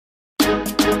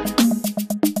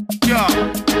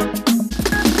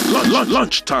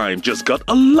Lunchtime just got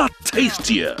a lot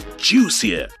tastier,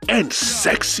 juicier, and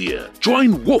sexier.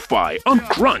 Join Wofai on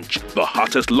Crunch, the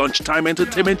hottest lunchtime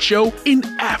entertainment show in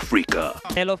Africa.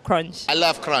 I love Crunch. I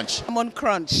love Crunch. I'm on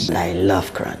Crunch. I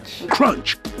love Crunch.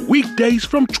 Crunch, weekdays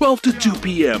from 12 to 2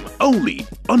 p.m. only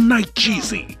on Night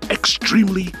Jeezy,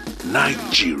 extremely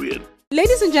Nigerian.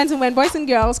 Ladies and gentlemen, boys and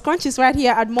girls, Crunch is right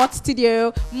here at Mod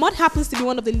Studio. Mod happens to be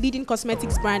one of the leading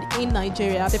cosmetics brand in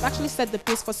Nigeria. They've actually set the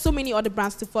pace for so many other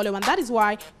brands to follow, and that is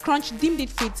why Crunch deemed it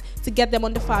fit to get them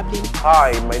on the fab lane.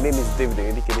 Hi, my name is David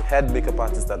Onyedike, the head makeup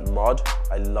artist at Mod.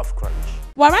 I love Crunch.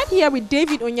 We're right here with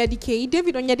David Onyedike.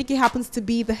 David Onyedike happens to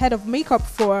be the head of makeup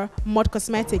for Mod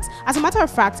Cosmetics. As a matter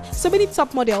of fact, so many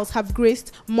top models have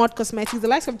graced Mod Cosmetics, the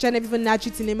likes of Genevieve and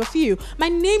Naji, to name a few. My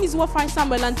name is Wofai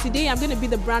Samuel, and today I'm going to be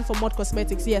the brand for Mod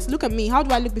Cosmetics. Yes, look at me. How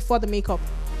do I look before the makeup?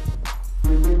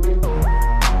 I'm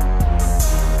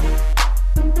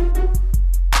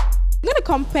going to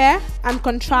compare and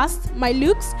contrast my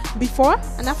looks before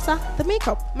and after the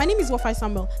makeup. My name is Wofai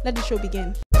Samuel. Let the show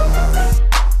begin.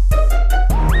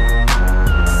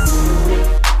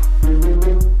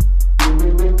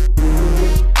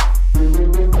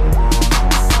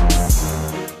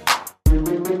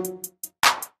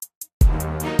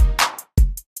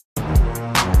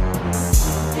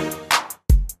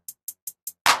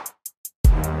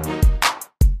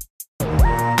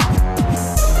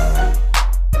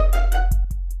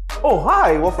 Oh,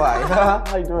 hi, Wofai.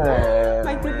 How you doing?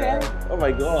 Hi, good. Oh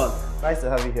my God, nice to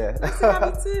have you here. Nice to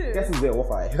have you too. Guess who's there,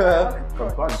 Wofai?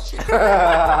 From Crunch.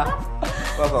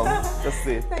 Welcome. Just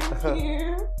see. Thank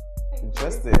you.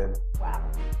 Interesting.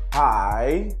 Wow.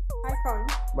 Hi. Hi,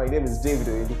 Crunch. My name is David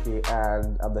Onyedike,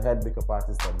 and I'm the head makeup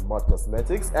artist at Mod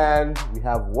Cosmetics, and we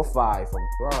have Wofai from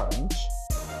Crunch.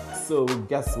 So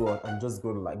guess what? I'm just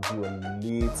going to like do a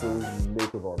little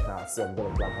makeup on her, so I'm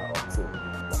going to glam her up. So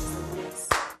that's nice.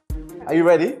 Are you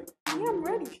ready? Yeah, I'm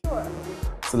ready, sure.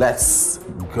 So let's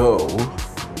go.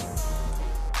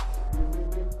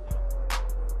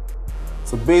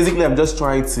 So basically, I'm just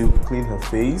trying to clean her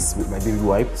face with my baby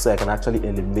wipe so I can actually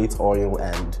eliminate oil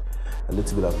and a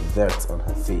little bit of dirt on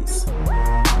her face.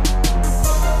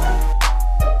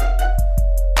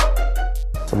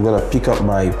 So I'm gonna pick up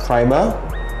my primer.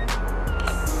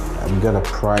 I'm gonna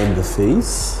prime the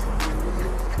face.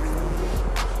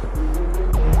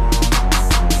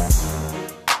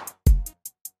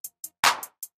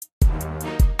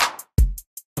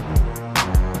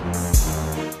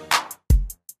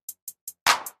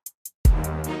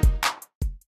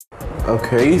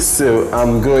 Okay, so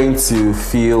I'm going to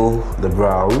fill the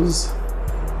brows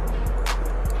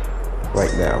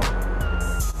right now.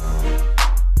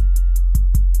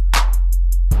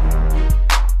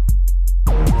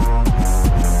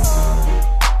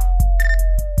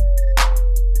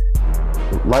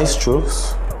 Light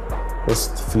strokes,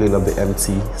 just filling up the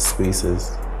empty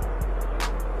spaces.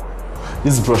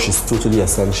 This brush is totally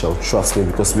essential, trust me,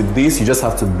 because with this you just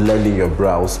have to blend in your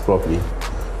brows properly.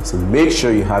 So make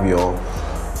sure you have your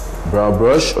brow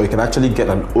brush, or you can actually get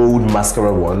an old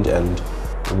mascara wand and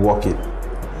work it.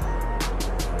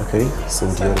 Okay, so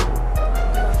the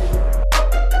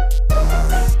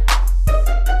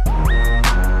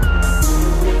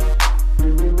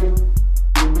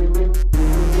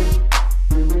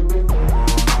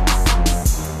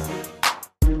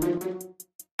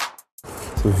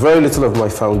So very little of my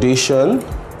foundation,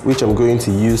 which I'm going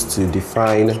to use to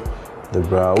define the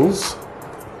brows.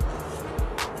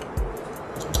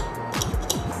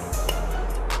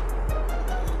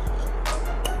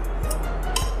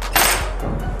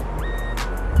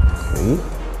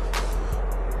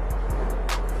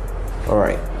 All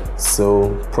right, so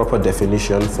proper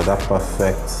definition for that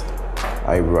perfect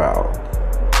eyebrow.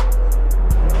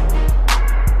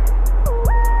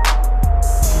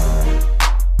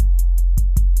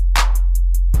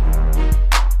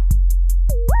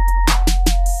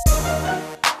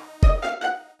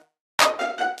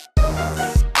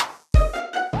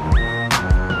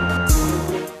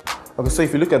 Okay, so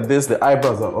if you look at this, the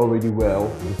eyebrows are already well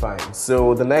defined.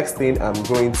 So the next thing, I'm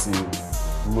going to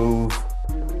move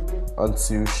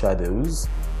onto shadows.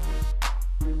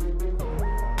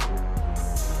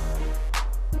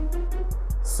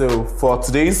 So for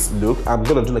today's look, I'm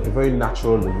gonna do like a very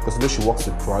natural look because you know she works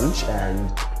with Crunch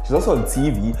and she's also on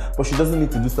TV, but she doesn't need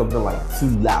to do something like too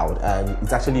loud, and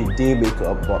it's actually a day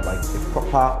makeup, but like a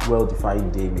proper,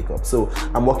 well-defined day makeup. So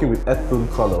I'm working with earth tone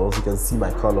colors. You can see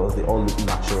my colors; they all look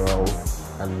natural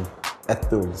and earth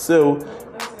tone. So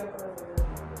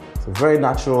very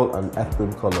natural and earth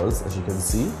tone colors, as you can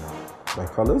see. My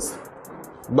colors,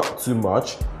 not too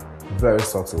much, very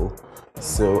subtle.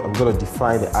 So I'm gonna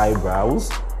define the eyebrows.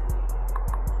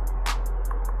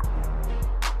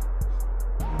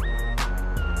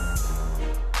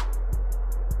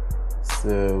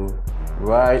 So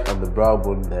right on the brow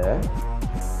bone there,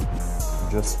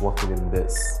 just working in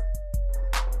this.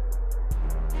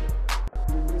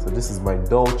 So this is my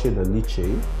Dolce de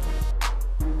Leche.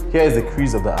 Here is the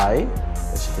crease of the eye,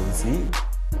 as you can see.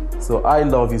 So I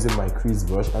love using my crease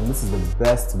brush, and this is the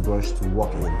best brush to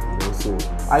work in, you know. So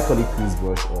I call it crease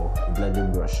brush or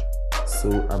blending brush. So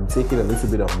I'm taking a little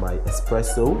bit of my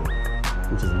espresso,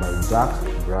 which is my dark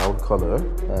brown color,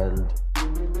 and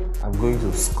I'm going to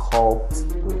sculpt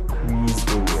the crease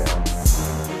area.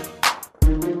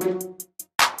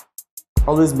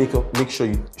 Always make sure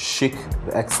you shake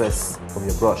the excess from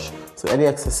your brush. So any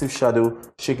excessive shadow,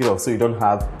 shake it off so you don't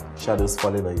have shadows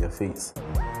falling on your face.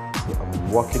 So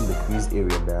I'm working the crease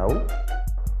area now.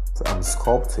 So I'm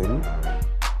sculpting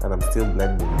and I'm still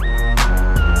blending.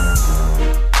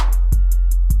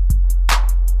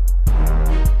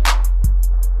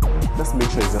 Just make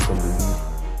sure it's just on the lid.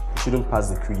 You shouldn't pass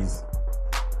the crease.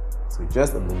 So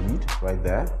just on the lid right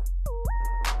there.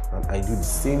 And I do the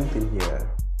same thing here.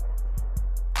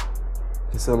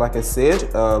 Okay, so like I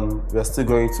said, we're still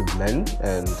going to blend,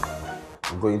 and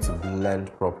I'm going to blend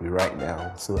properly right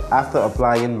now. So after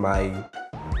applying my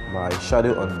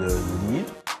shadow on the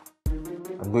lid,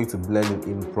 I'm going to blend it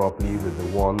in properly with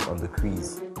the one on the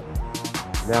crease.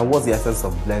 Now what's the essence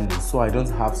of blending? So I don't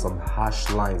have some harsh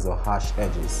lines or harsh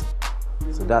edges.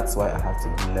 So that's why I have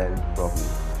to blend properly.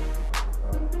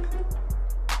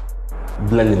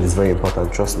 Blending is very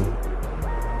important, trust me.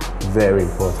 Very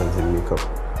important in makeup.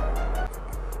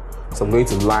 So I'm going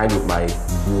to line with my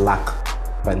black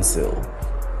pencil.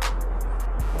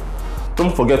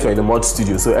 Don't forget we're in the mod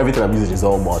studio, so everything I'm using is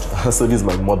all mod. So this is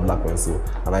my mod black pencil,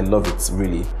 and I love it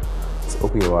really. So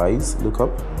open your eyes, look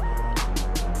up.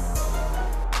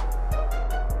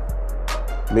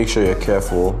 Make sure you're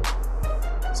careful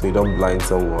so you don't blind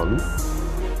someone.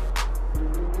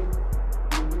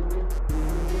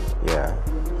 Yeah.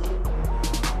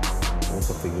 Look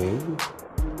up again.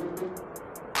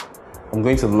 I'm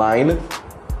going to line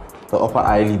the upper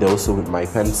eyelid also with my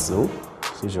pencil.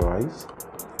 Close your eyes.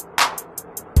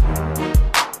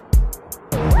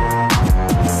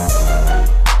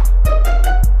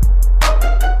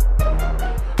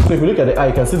 So if you look at the eye,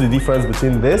 you can see the difference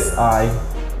between this eye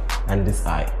and this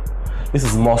eye. This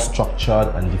is more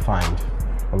structured and defined,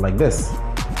 unlike this.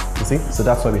 You see? So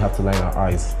that's why we have to line our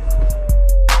eyes.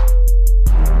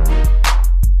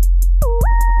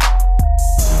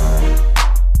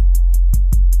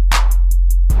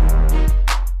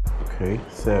 Okay,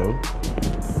 so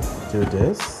do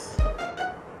this.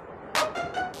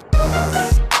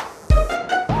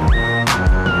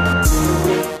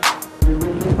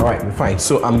 Alright, we're fine.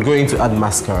 So I'm going to add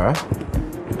mascara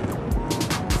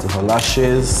to her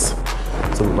lashes.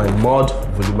 So with my mod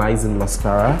volumizing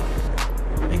mascara,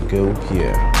 I go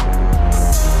here.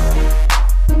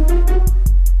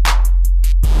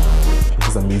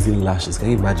 These amazing lashes. Can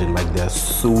you imagine? Like, they're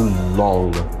so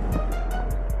long.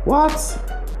 What?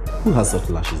 Who has such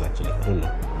lashes actually? I don't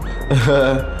know.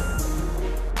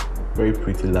 Very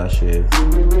pretty lashes.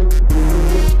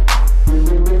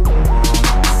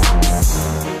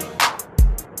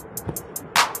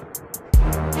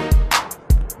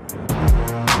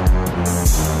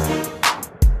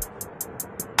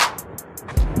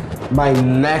 My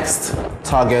next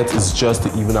target is just to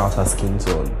even out her skin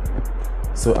tone.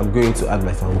 So I'm going to add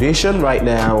my foundation right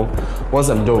now. Once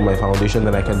I'm done with my foundation,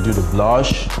 then I can do the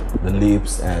blush, the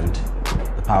lips, and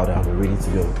the powder. I'm ready to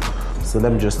go. So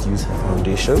let me just use her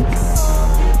foundation.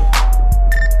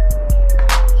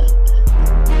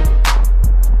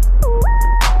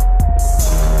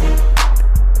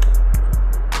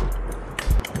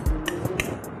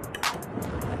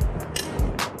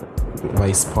 With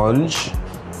my sponge,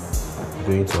 I'm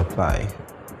going to apply.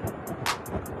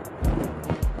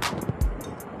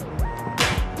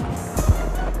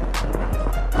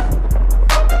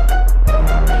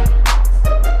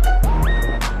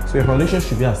 So your foundation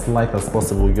should be as light as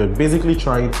possible. You're basically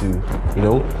trying to, you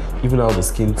know, even out the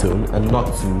skin tone and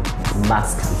not to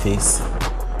mask the face.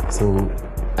 So,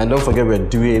 and don't forget we're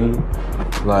doing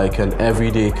like an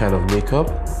everyday kind of makeup.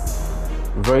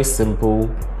 Very simple,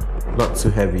 not too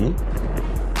heavy.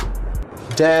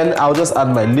 Then I'll just add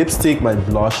my lipstick, my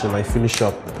blush, and I finish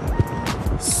up.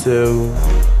 So,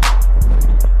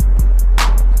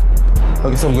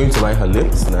 okay, so I'm going to line her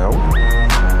lips now.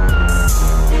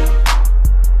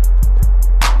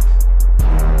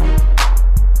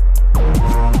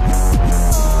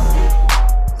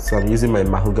 So I'm using my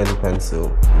mahogany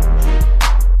pencil.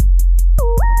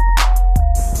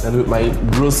 And with my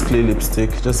rose clay lipstick,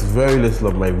 just very little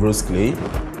of my rose clay.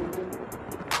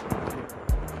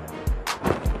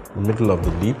 The middle of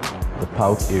the lip, the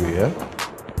pout area.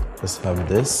 Just have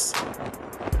this.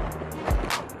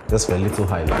 Just for a little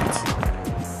highlight.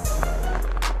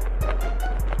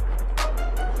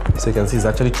 So you can see it's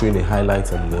actually showing a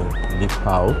highlight on the lip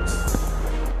pout.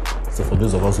 So for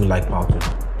those of us who like pouting,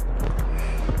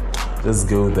 just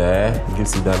go there,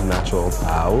 gives you that natural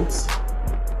pout.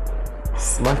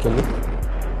 Smack your lip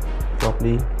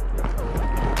properly.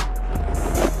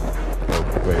 Oh,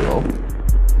 very well.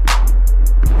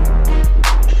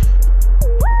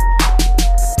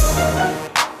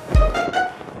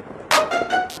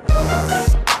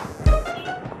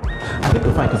 I think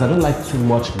Wofai, because I don't like too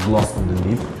much gloss on the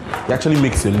lip. It actually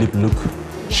makes your lip look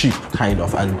cheap, kind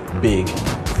of, and big.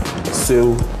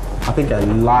 So I think I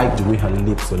like the way her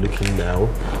lips are looking now.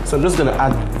 So I'm just gonna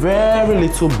add very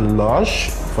little blush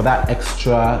for that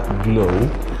extra glow.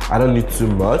 I don't need too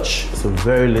much, so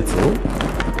very little.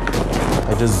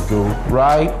 I just go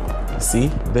right, see,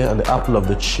 there on the apple of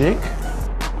the cheek.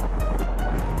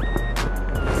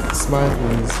 Smile,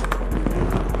 please.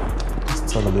 Just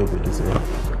turn a little bit this way.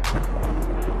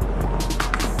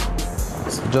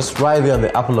 So just right there on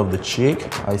the apple of the cheek,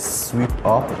 I sweep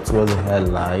up towards the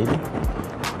hairline.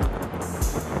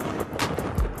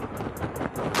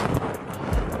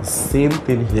 Same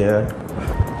thing here,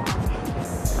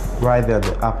 right there at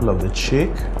the apple of the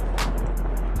cheek.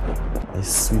 I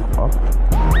sweep up.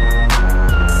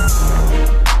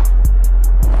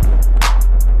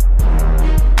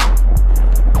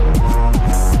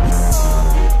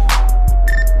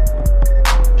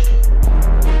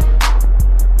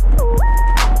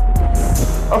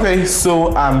 Okay,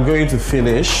 so I'm going to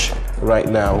finish right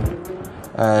now,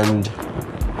 and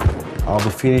I'll be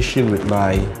finishing with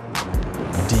my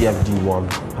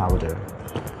DFD1 powder.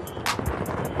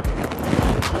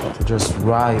 So just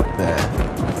right there,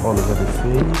 all over the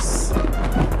face.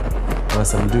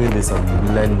 As I'm doing this, I'm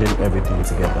blending everything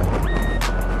together.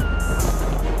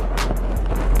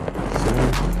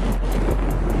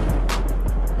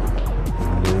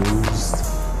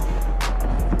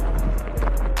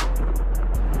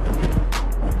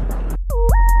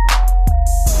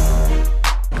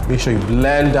 Make sure you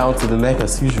blend down to the neck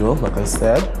as usual, like I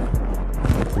said.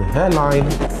 The hairline,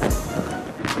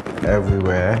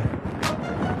 everywhere,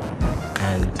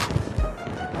 and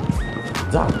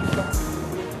done,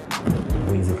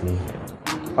 basically.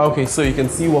 Okay, so you can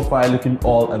see Wofai looking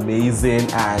all amazing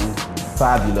and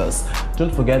fabulous.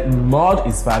 Don't forget, mod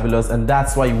is fabulous, and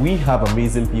that's why we have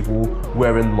amazing people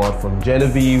wearing mod, from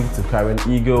Genevieve to Karen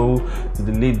Ego to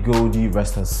the late Goldie,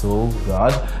 rest her soul,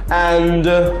 God. And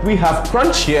we have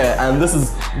Crunch here, and this is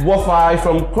Wofai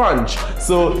from Crunch.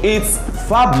 So it's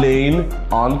Fab Lane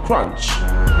on Crunch.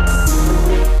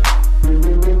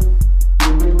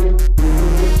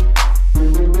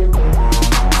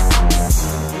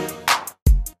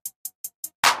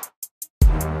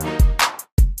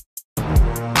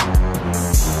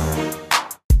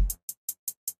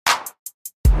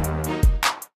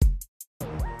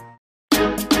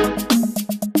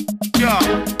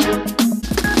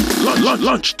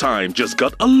 Lunchtime just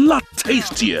got a lot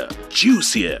tastier,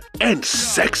 juicier, and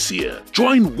sexier.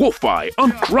 Join Wofai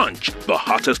on Crunch, the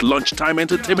hottest lunchtime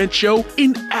entertainment show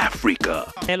in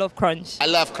Africa. I love Crunch. I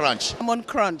love Crunch. I'm on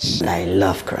Crunch. I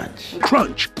love Crunch.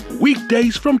 Crunch,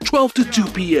 weekdays from 12 to 2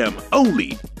 p.m.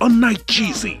 only on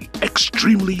Nigezie,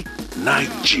 extremely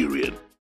Nigerian.